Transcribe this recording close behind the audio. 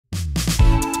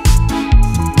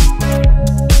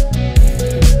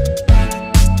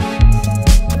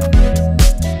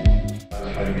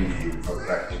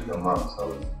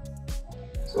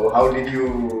how did you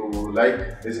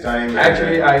like this time?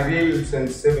 Actually, I deal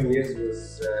since 7 years with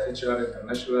HR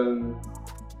International,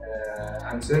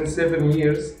 and since 7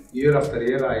 years, year after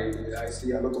year, I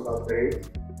see a lot of upgrade,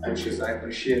 which is I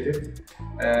appreciate it.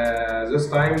 This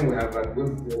time we have a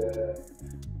good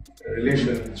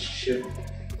relationship,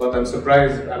 but I'm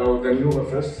surprised about the new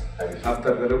office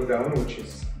after the lockdown, which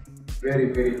is very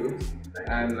good.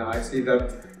 And I see that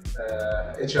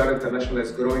HR International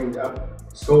is growing up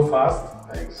so fast.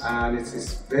 And it's a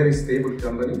very stable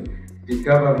company. They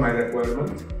cover my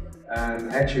requirement, and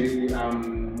actually I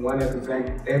wanted to thank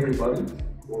everybody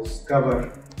who's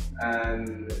covered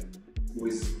and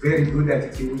with very good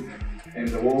attitude in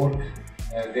the work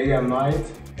day and night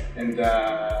in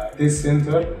this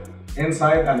center,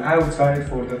 inside and outside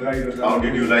for the drivers. How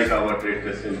did you like our trade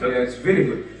test center? Yeah, it's very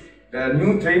good. The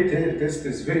new trade test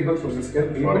is very good for the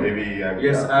skilled people. For heavy and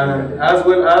yes, and as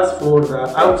well as for the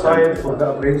outside for the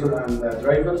operator and the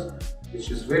drivers,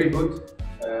 which is very good.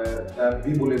 The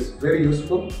people is very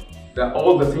useful.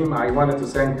 All the team, I wanted to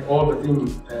thank all the team.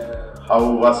 How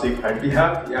Wasik had you?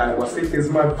 Yeah, Wasik is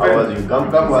my friend. How was you?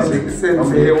 Come Wasik. Since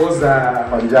he was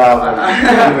Punjab.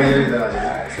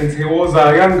 Since he was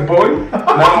a young boy,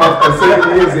 now after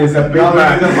 7 years he's a big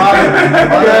man.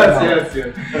 Yes.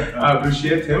 I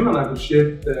appreciate him and I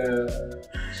appreciate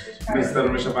Mr.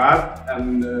 Mishabat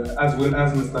and as well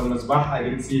as Mr. Misbah. I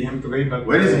didn't see him today, but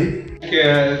where is he?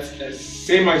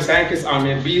 Say my thanks and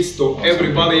my peace to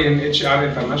everybody in HR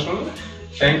International.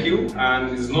 Thank you,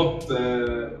 and it's not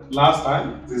last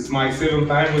time. This is my 7th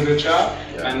time with HR,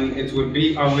 and it will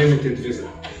be unlimited visit.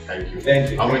 Thank you.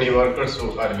 Thank you. How many workers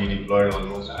so far been employed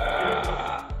almost?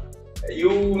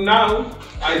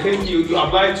 I think you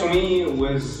applied to me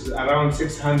with around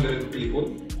 600 people.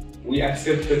 We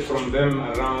accepted from them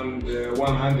around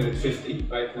 150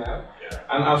 right now.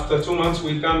 Yeah. And after 2 months,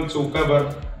 we come to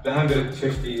cover the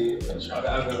 150, the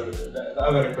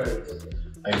other requirements.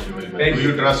 Thank you very much. Do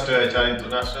you trust HR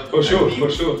International? For sure.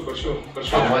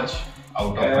 How much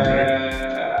out of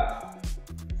 100?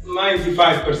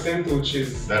 95%, which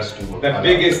is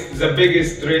the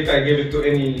biggest rate I give it to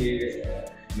any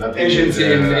agency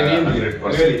in India.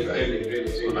 Really.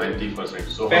 So 90%.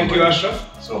 So thank you, Ashraf.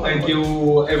 So thank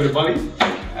you, everybody.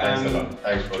 Thanks a lot.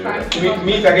 Thanks for your time.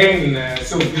 Meet again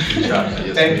soon.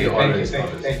 Yes, Thank you.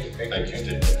 Thank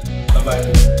you. Bye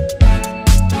bye.